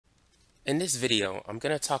In this video, I'm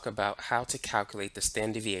going to talk about how to calculate the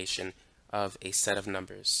standard deviation of a set of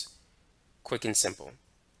numbers. Quick and simple.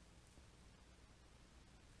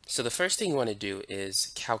 So the first thing you want to do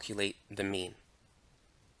is calculate the mean.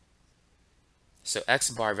 So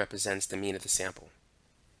x bar represents the mean of the sample.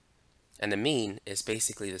 And the mean is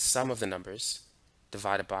basically the sum of the numbers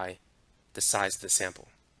divided by the size of the sample.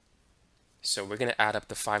 So we're going to add up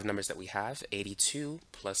the 5 numbers that we have, 82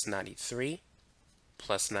 plus 93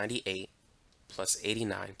 plus 98 plus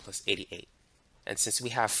 89 plus 88. And since we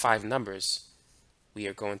have 5 numbers, we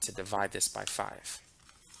are going to divide this by 5.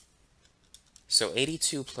 So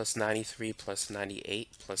 82 plus 93 plus 98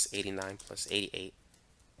 plus 89 plus 88,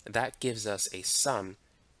 that gives us a sum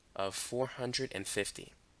of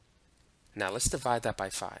 450. Now let's divide that by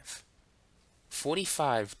 5.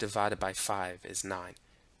 45 divided by 5 is 9.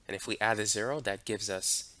 And if we add a 0, that gives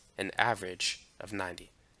us an average of 90.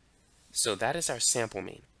 So that is our sample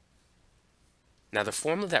mean. Now the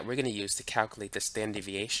formula that we're going to use to calculate the standard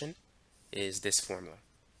deviation is this formula.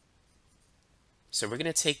 So we're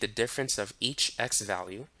going to take the difference of each x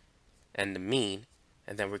value and the mean,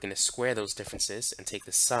 and then we're going to square those differences and take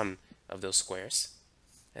the sum of those squares,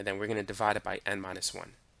 and then we're going to divide it by n minus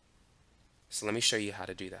 1. So let me show you how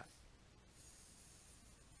to do that.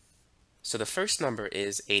 So the first number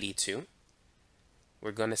is 82.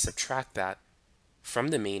 We're going to subtract that from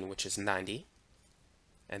the mean, which is 90,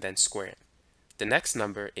 and then square it. The next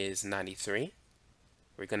number is 93.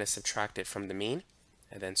 We're going to subtract it from the mean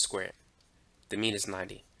and then square it. The mean is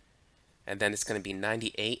 90. And then it's going to be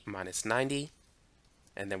 98 minus 90.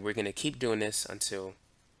 And then we're going to keep doing this until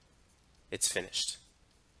it's finished.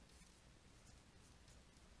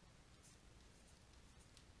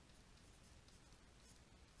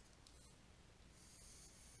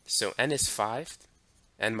 So n is 5.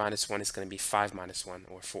 N minus 1 is going to be 5 minus 1,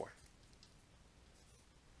 or 4.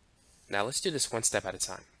 Now let's do this one step at a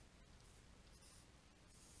time.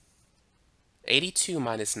 82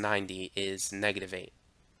 minus 90 is negative 8.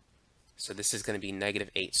 So this is going to be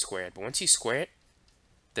negative 8 squared. But once you square it,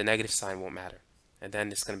 the negative sign won't matter. And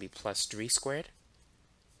then it's going to be plus 3 squared.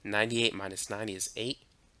 98 minus 90 is 8.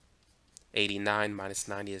 89 minus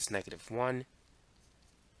 90 is negative 1.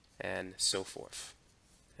 And so forth.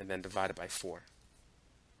 And then divided by 4.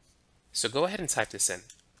 So go ahead and type this in.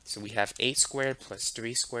 So we have 8 squared plus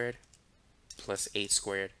 3 squared plus 8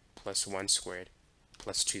 squared plus 1 squared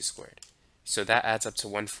plus 2 squared. So that adds up to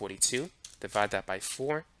 142. Divide that by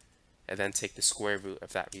 4, and then take the square root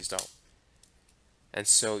of that result. And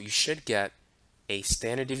so you should get a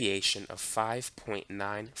standard deviation of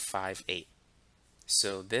 5.958.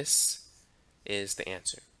 So this is the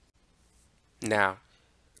answer. Now,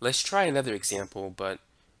 let's try another example, but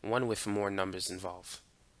one with more numbers involved.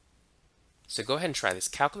 So go ahead and try this.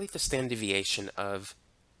 Calculate the standard deviation of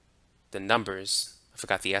the numbers, I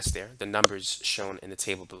forgot the S there, the numbers shown in the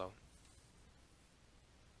table below.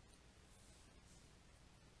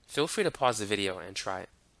 Feel free to pause the video and try it.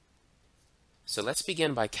 So let's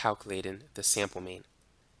begin by calculating the sample mean.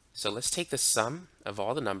 So let's take the sum of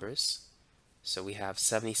all the numbers. So we have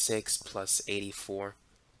 76 plus 84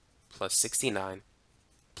 plus 69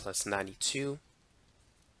 plus 92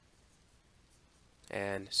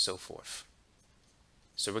 and so forth.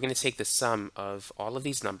 So we're going to take the sum of all of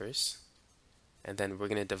these numbers, and then we're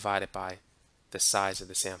going to divide it by the size of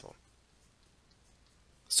the sample.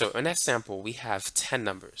 So in that sample, we have 10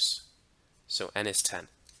 numbers. So n is 10.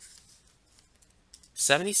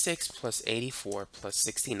 76 plus 84 plus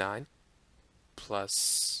 69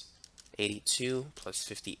 plus 82 plus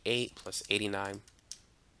 58 plus 89.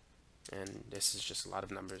 And this is just a lot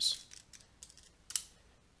of numbers.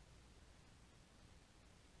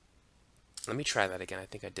 Let me try that again. I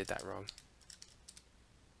think I did that wrong.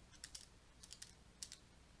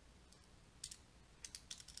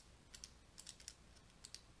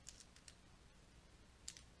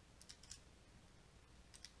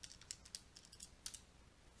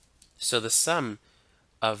 So the sum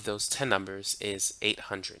of those 10 numbers is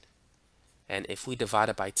 800. And if we divide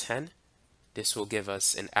it by 10, this will give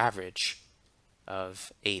us an average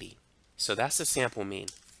of 80. So that's the sample mean.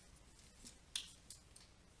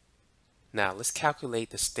 Now let's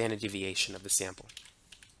calculate the standard deviation of the sample.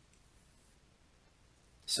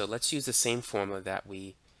 So let's use the same formula that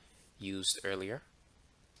we used earlier.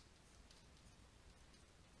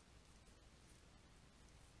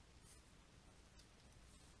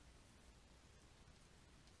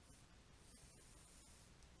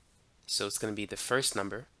 So it's going to be the first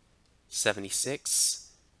number,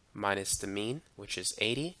 76, minus the mean, which is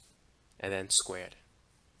 80, and then squared.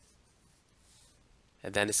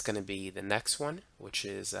 And then it's going to be the next one, which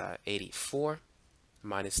is 84,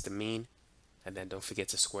 minus the mean, and then don't forget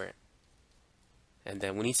to square it. And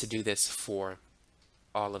then we need to do this for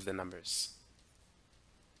all of the numbers.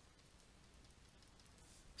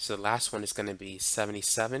 So the last one is going to be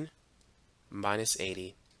 77 minus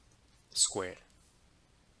 80 squared,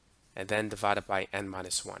 and then divided by n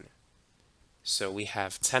minus 1. So we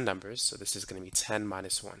have 10 numbers, so this is going to be 10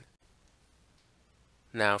 minus 1.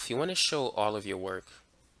 Now, if you want to show all of your work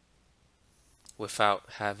without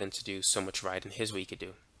having to do so much writing, here's what you could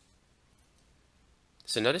do.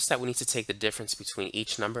 So notice that we need to take the difference between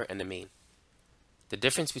each number and the mean. The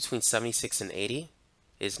difference between 76 and 80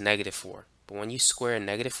 is negative 4. But when you square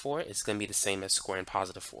negative 4, it's going to be the same as squaring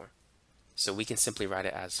positive 4. So we can simply write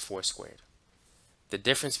it as 4 squared. The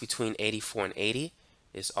difference between 84 and 80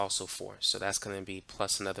 is also 4. So that's going to be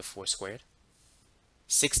plus another 4 squared.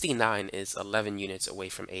 69 is 11 units away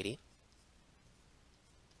from 80.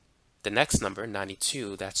 The next number,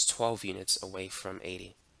 92, that's 12 units away from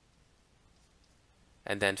 80.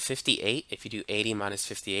 And then 58, if you do 80 minus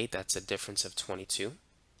 58, that's a difference of 22.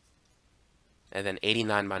 And then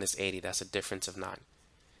 89 minus 80, that's a difference of 9.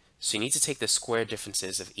 So you need to take the square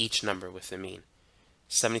differences of each number with the mean.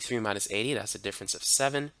 73 minus 80, that's a difference of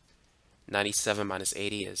 7. 97 minus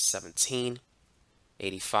 80 is 17.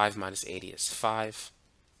 85 minus 80 is 5.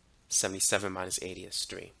 77 minus 80 is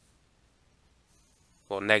 3.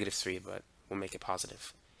 Well, negative 3, but we'll make it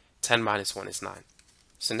positive. 10 minus 1 is 9.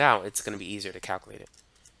 So now it's going to be easier to calculate it.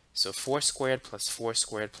 So 4 squared plus 4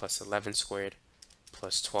 squared plus 11 squared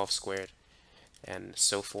plus 12 squared and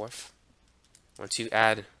so forth. Once you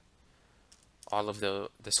add all of the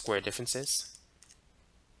square differences,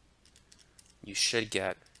 you should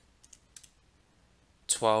get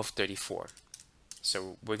 1234.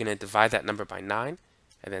 So we're going to divide that number by 9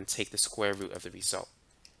 and then take the square root of the result.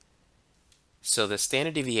 So the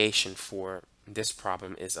standard deviation for this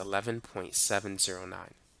problem is 11.709.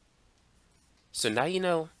 So now you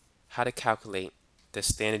know how to calculate the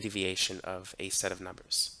standard deviation of a set of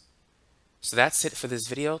numbers. So that's it for this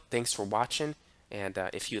video. Thanks for watching, and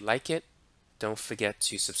if you like it, don't forget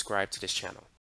to subscribe to this channel.